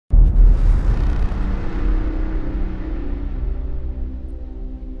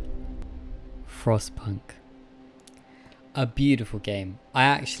Frostpunk. A beautiful game. I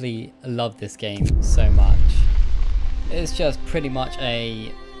actually love this game so much. It's just pretty much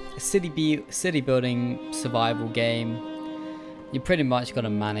a city building survival game. You're pretty much going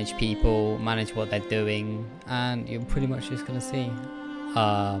to manage people, manage what they're doing, and you're pretty much just going to see.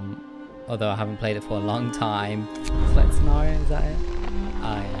 Although I haven't played it for a long time. Select scenario, is that it?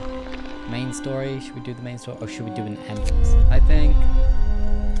 Oh yeah. Main story, should we do the main story or should we do an end? I think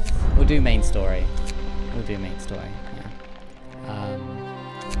we'll do main story. We'll do main story, yeah.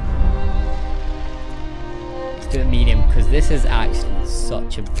 Let's do it medium because this is actually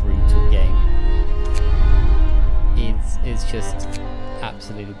such a brutal game. It's just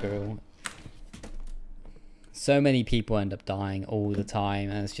absolutely brutal. So many people end up dying all the time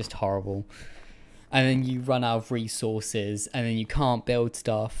and it's just horrible. And then you run out of resources and then you can't build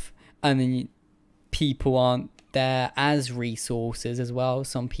stuff. And then people aren't there as resources as well.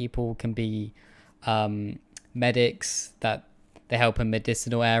 Some people can be medics that they help in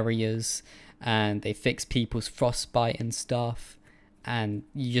medicinal areas and they fix people's frostbite and stuff. And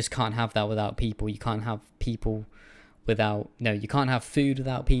you just can't have that without people. You can't have people without... No, you can't have food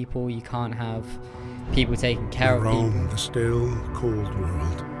without people. You can't have people taking care of people. Roam the still, cold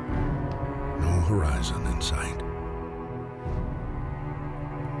world. No horizon in sight.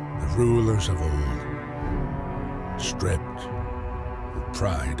 The rulers of old, stripped of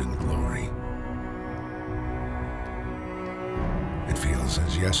pride and glory. It feels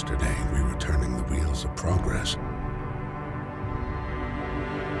as yesterday we were turning the wheels of progress.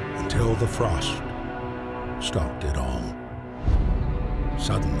 Until the frost stopped it all.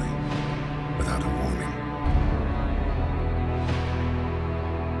 Suddenly, without a warning.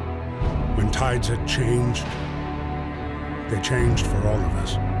 When tides had changed, they changed for all of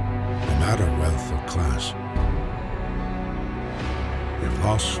us, no matter wealth or class. We've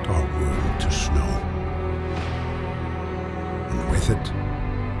lost our world to snow. And with it,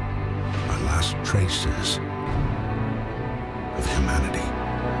 our last traces of humanity.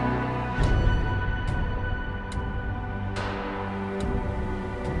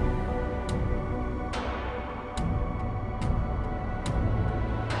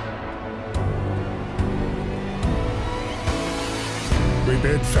 We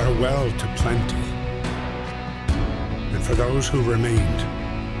bid farewell to plenty, and for those who remained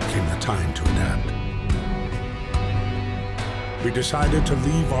came the time to adapt. We decided to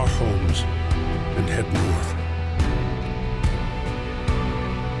leave our homes and head north.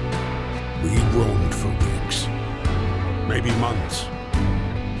 We roamed for weeks, maybe months,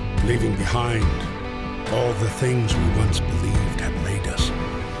 leaving behind all the things we once believed had made us.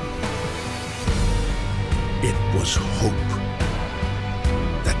 It was hope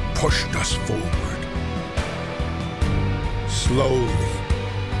pushed us forward, slowly,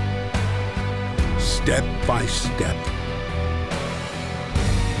 step by step.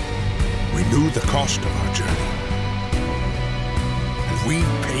 We knew the cost of our journey, and we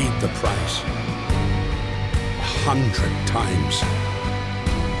paid the price 100 times.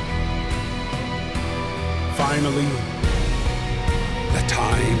 Finally, the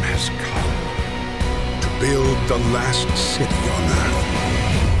time has come to build the last city on Earth.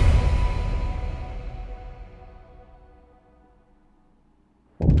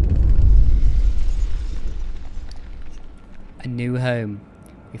 A new home.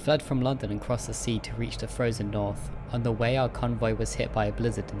 We fled from London and crossed the sea to reach the frozen north. On the way, our convoy was hit by a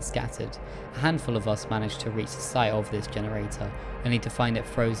blizzard and scattered. A handful of us managed to reach the site of this generator, only to find it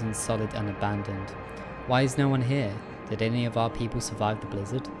frozen, solid and abandoned. Why is no one here? Did any of our people survive the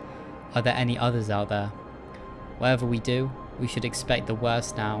blizzard? Are there any others out there? Whatever we do, we should expect the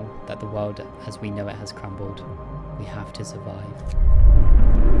worst now that the world as we know it has crumbled. We have to survive.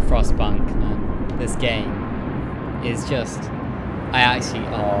 Frostpunk, man. This game is just, I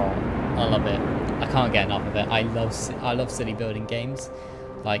love it. I can't get enough of it. I love city building games,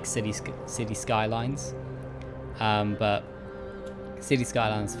 like City Skylines, but City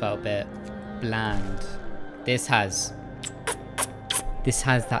Skylines felt a bit bland. This has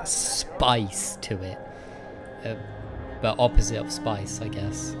that spice to it, but opposite of spice, I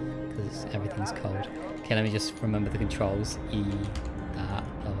guess, because everything's cold. Okay, let me just remember the controls. E, that,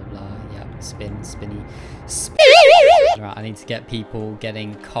 blah blah blah. Yeah, spin, spinny, spin. Right, I need to get people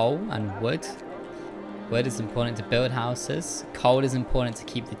getting coal and wood. Wood is important to build houses. Coal is important to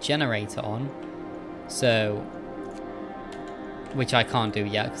keep the generator on. So, which I can't do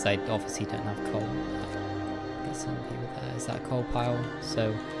yet because I obviously don't have coal. Get some people there. Is that a coal pile?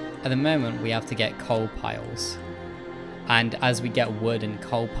 So, at the moment we have to get coal piles. And as we get wood and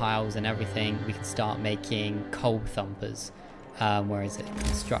coal piles and everything, we can start making coal thumpers. Where is it?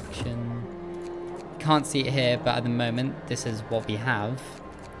 Construction. can't see it here, but at the moment this is what we have.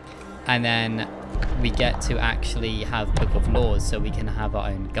 And then we get to actually have Book of Laws, so we can have our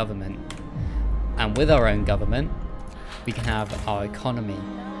own government. And with our own government, we can have our economy.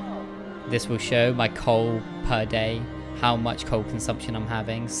 This will show my coal per day, how much coal consumption I'm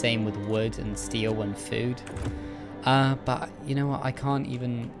having, same with wood and steel and food. But you know what, I can't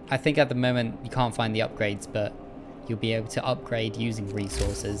even, I think at the moment you can't find the upgrades, but you'll be able to upgrade using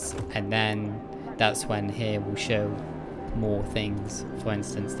resources, and then that's when here will show more things. For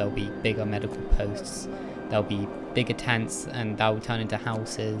instance, there'll be bigger medical posts, there'll be bigger tents, and that will turn into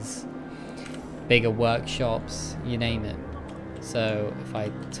houses, bigger workshops, you name it. So if I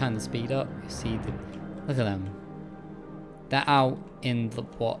turn the speed up, you see the, look at them. They're out in the,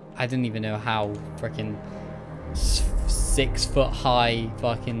 what, I didn't even know how freaking 6 foot high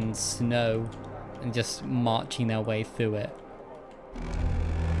fucking snow, and just marching their way through it.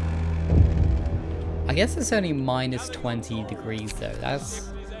 I guess it's only minus 20 degrees though.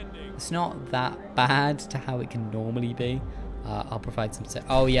 It's not that bad to how it can normally be. I'll provide some,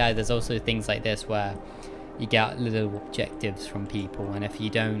 oh yeah, there's also things like this where you get little objectives from people, and if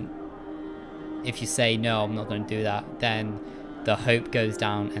you say no, I'm not going to do that, then the hope goes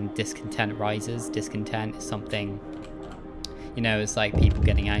down and discontent rises. Discontent is something, you know, it's like people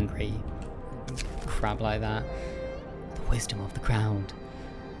getting angry, crap like that. The wisdom of the crowd.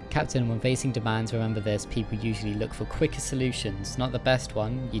 Captain, when facing demands, remember this: people usually look for quicker solutions, not the best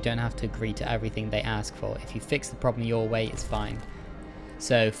one. You don't have to agree to everything they ask for. If you fix the problem your way, it's fine.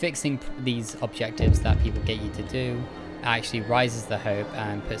 So fixing these objectives that people get you to do actually rises the hope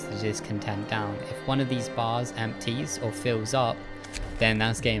and puts the discontent down. If one of these bars empties or fills up, then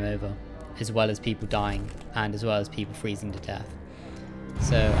that's game over, as well as people dying and as well as people freezing to death.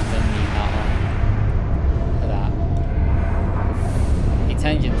 So I'm going to leave that on for that. The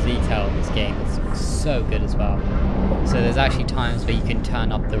attention to detail in this game is so good as well. So there's actually times where you can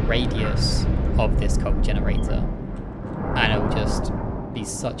turn up the radius of this coal generator, and it will just be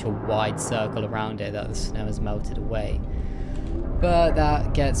such a wide circle around it that the snow has melted away. But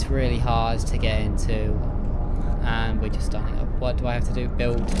that gets really hard to get into, and we're just starting up. What do I have to do?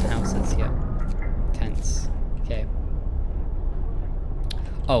 Build houses here. Tents. Okay.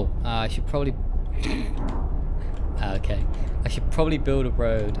 Oh, I should probably okay. I should probably build a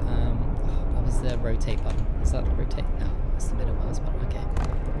road. What was the rotate button? Is that the rotate? No, it's the middle mouse button. Okay.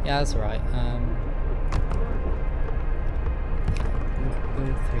 Yeah, that's alright.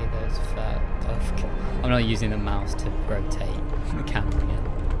 Three of those first. I'm not using the mouse to rotate the camera again.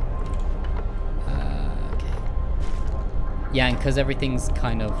 Okay. Yeah, and because everything's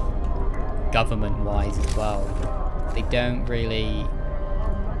kind of government-wise as well, they don't really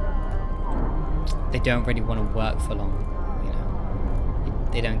want to work for long. You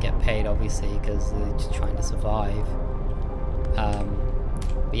know, they don't get paid obviously because they're just trying to survive.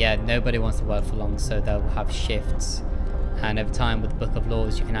 But yeah, nobody wants to work for long, so they'll have shifts. And over time with the Book of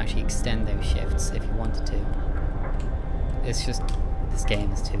Laws you can actually extend those shifts if you wanted to. It's just, this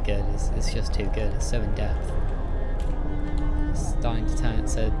game is too good, it's just too good, it's so in depth. It's starting to turn,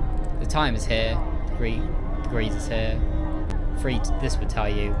 so the time is here, 3 degrees is here. This would tell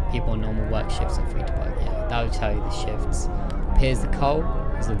you people on normal work shifts are free to work, yeah, that would tell you the shifts. Here's the coal,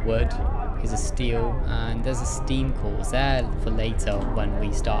 here's the wood, here's the steel, and there's a steam cause there for later when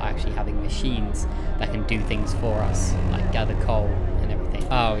we start actually having machines that can do things for us, like gather coal and everything.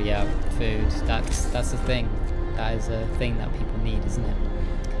 Oh yeah, food, that's the thing. That is a thing that people need, isn't it?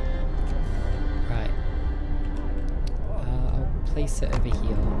 Right. I'll place it over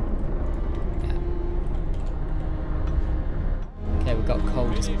here. Yeah. Okay, we've got coal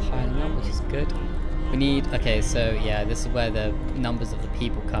just piling up, which is good. We need, okay, so yeah, this is where the numbers of the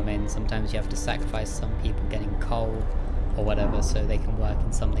people come in. Sometimes you have to sacrifice some people getting coal or whatever so they can work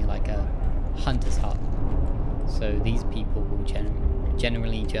in something like a hunter's hut. So these people will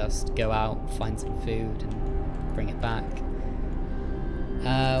generally just go out, find some food and bring it back.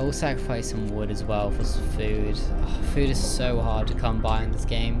 We'll sacrifice some wood as well for some food. Oh, food is so hard to come by in this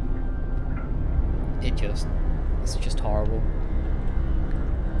game. It's just horrible.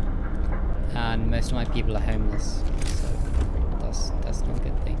 And most of my people are homeless, so that's not a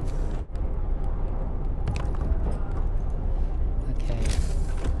good thing. Okay.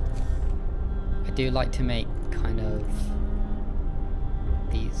 I do like to make kind of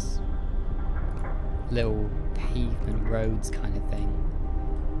these little pavement roads kind of thing.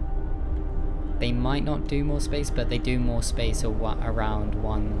 They might not do more space, but they do more space around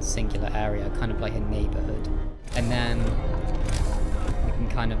one singular area, kind of like a neighborhood. And then we can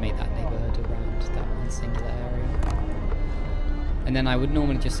kind of make that neighborhood around that one singular area. And then I would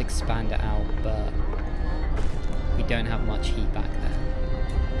normally just expand it out, but we don't have much heat back there.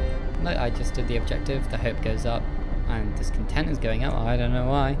 Look, I just did the objective, the hope goes up, and discontent is going up, I don't know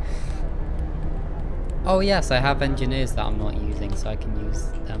why. Oh yes, I have engineers that I'm not using, so I can use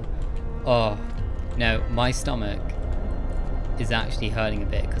them. Oh, no, my stomach is actually hurting a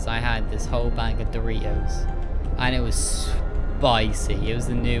bit, because I had this whole bag of Doritos, and it was spicy. It was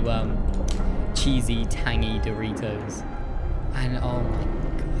the new cheesy, tangy Doritos. And oh my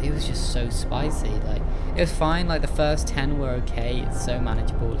god, it was just so spicy. Like, it was fine, like the first 10 were okay, it's so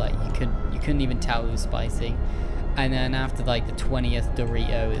manageable, like you couldn't even tell it was spicy. And then after like the 20th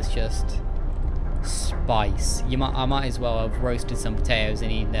Dorito, it's just spice. I might as well have roasted some potatoes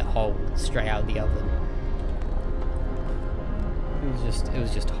and eaten it whole, straight out of the oven.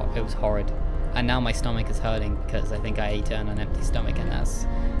 It was horrid. And now my stomach is hurting because I think I ate it on an empty stomach, and that's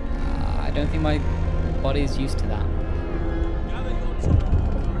I don't think my body is used to that.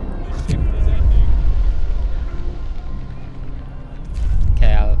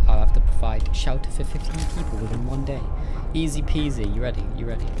 Okay, I'll have to provide shelter for 15 people within 1 day. Easy peasy. You ready? You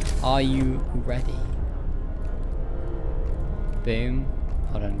ready? Are you ready? Boom.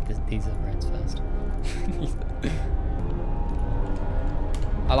 Hold on, these are reds first.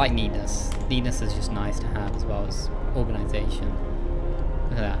 I like neatness. Neatness is just nice to have as well as organisation.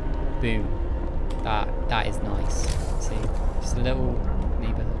 Look at that. Boom. That is nice. See? Just a little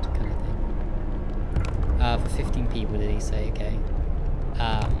neighbourhood kind of thing. For 15 people, did he say? Okay.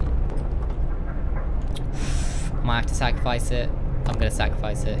 I might have to sacrifice it. I'm going to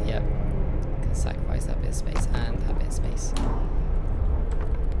sacrifice it, yep. I'm going to sacrifice that bit of space and that bit of space.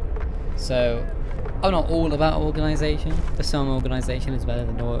 So, I'm not all about organisation, but some organisation is better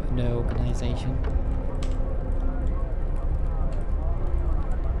than no organisation.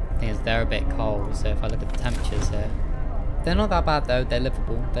 The thing is, they're a bit cold, so if I look at the temperatures here, they're not that bad though, they're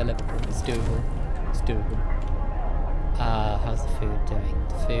livable, it's doable, it's doable. How's the food doing?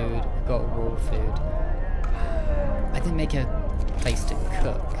 The food, we've got raw food. I didn't make a place to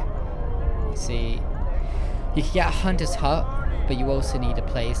cook. You see, you can get a hunter's hut, but you also need a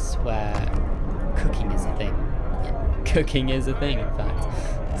place where cooking is a thing. Yeah, cooking is a thing, in fact.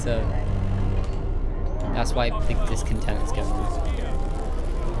 So that's why the discontent is going on.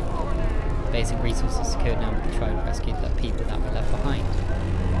 Basic resources secured, now we can try and rescue the people that were left behind.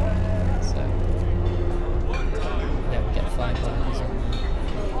 So yeah, we get 5 workers on.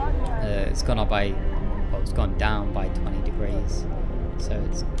 It's gone up by, well, it's gone down by 20 degrees. So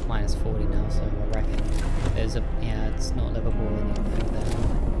it's minus 40 now, so I reckon there's a, yeah, it's not livable over there.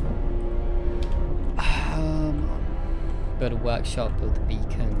 Build a workshop, build a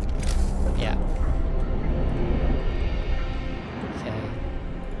beacon. Yeah. Okay.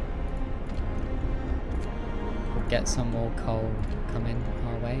 We'll get some more coal coming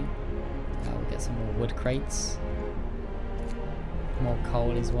our way. We'll get some more wood crates. More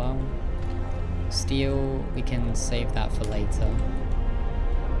coal as well. Steel, we can save that for later.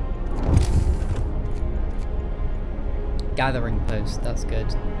 Gathering post, that's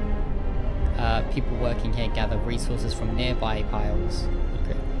good. People working here gather resources from nearby piles.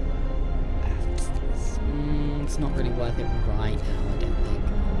 Okay. It's not really worth it right now, I don't think.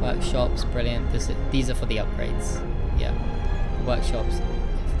 Workshops, brilliant. These are for the upgrades. Yeah, the workshops are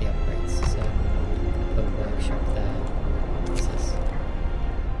for the upgrades. So put a workshop there. What's this?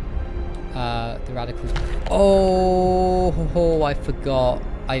 The radicals. Oh, I forgot.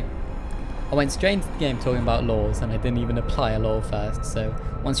 I went straight into the game talking about laws, and I didn't even apply a law first. So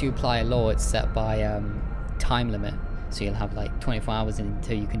once you apply a law, it's set by time limit. So you'll have like 24 hours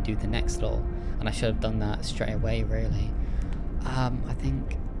until you can do the next law. And I should have done that straight away, really. I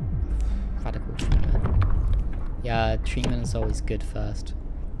think radical treatment. Yeah, treatment is always good first.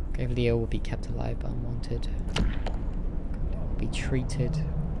 Gravely ill will be kept alive but unwanted. Will be treated.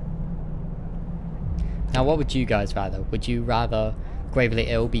 Now, what would you guys rather? Would you rather gravely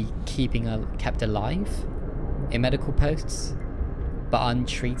ill be kept alive in medical posts but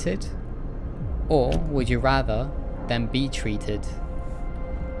untreated, or would you rather them be treated?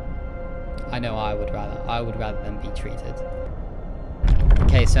 I know I would rather them be treated.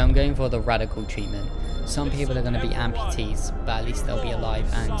 Okay, so I'm going for the radical treatment. Some people are going to be amputees, but at least they'll be alive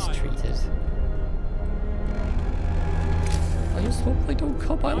and treated. I just hope they don't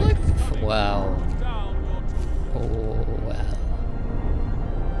cut my leg off. Well. Oh, well.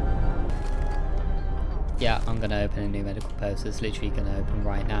 Yeah, I'm gonna open a new medical post. It's literally gonna open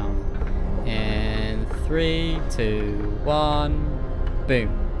right now. In 3, 2, 1, boom.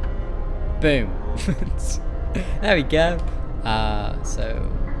 Boom. There we go.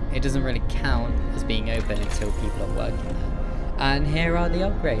 So it doesn't really count as being open until people are working there. And here are the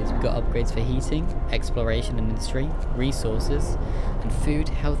upgrades. We've got upgrades for heating, exploration and industry, resources, and food,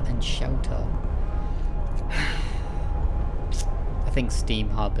 health, and shelter. I think Steam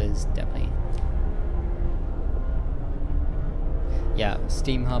Hub is definitely... Yeah,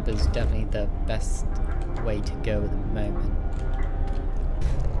 Steam Hub is definitely the best way to go at the moment.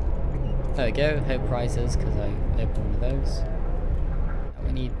 There we go, hope prizes, because I opened one of those.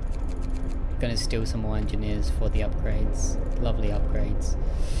 We need... Gonna steal some more engineers for the upgrades. Lovely upgrades.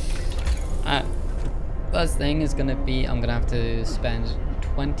 First thing is gonna be, I'm gonna have to spend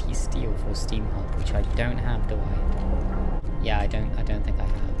 20 steel for Steam Hub, which I don't have, do I? Yeah, I don't think I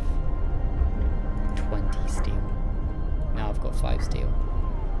have 20 steel. Now I've got 5 steel.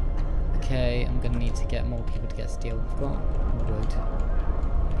 Okay, I'm gonna need to get more people to get steel. We've got wood.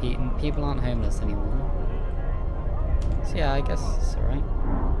 People aren't homeless anymore. So yeah, I guess it's alright.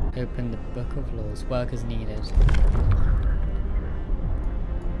 Open the Book of Laws. Workers needed.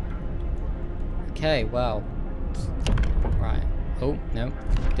 Okay, well. Right. Oh, no.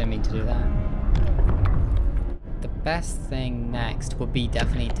 Didn't mean to do that. The best thing next would be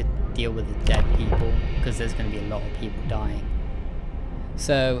definitely to deal with the dead people, because there's going to be a lot of people dying.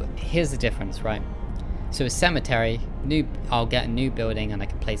 So, here's the difference, right? So a cemetery, I'll get a new building and I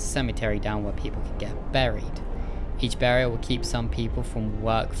can place a cemetery down where people can get buried. Each burial will keep some people from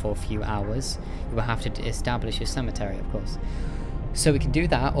work for a few hours. You will have to establish a cemetery, of course. So we can do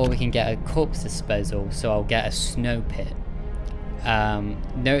that, or we can get a corpse disposal. So I'll get a snow pit.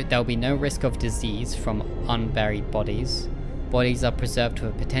 There'll be no risk of disease from unburied bodies. Bodies are preserved for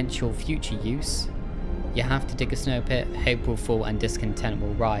potential future use. You have to dig a snow pit, hope will fall and discontent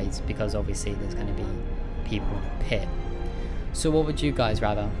will rise, because obviously there's going to be people in the pit. So what would you guys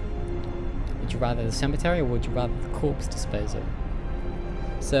rather? Would you rather the cemetery, or would you rather the corpse disposal?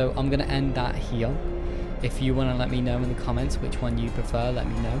 So I'm going to end that here. If you want to let me know in the comments which one you prefer, let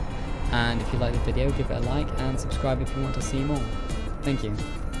me know. And if you like the video, give it a like and subscribe if you want to see more. Thank you.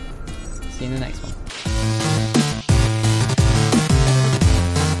 See you in the next one.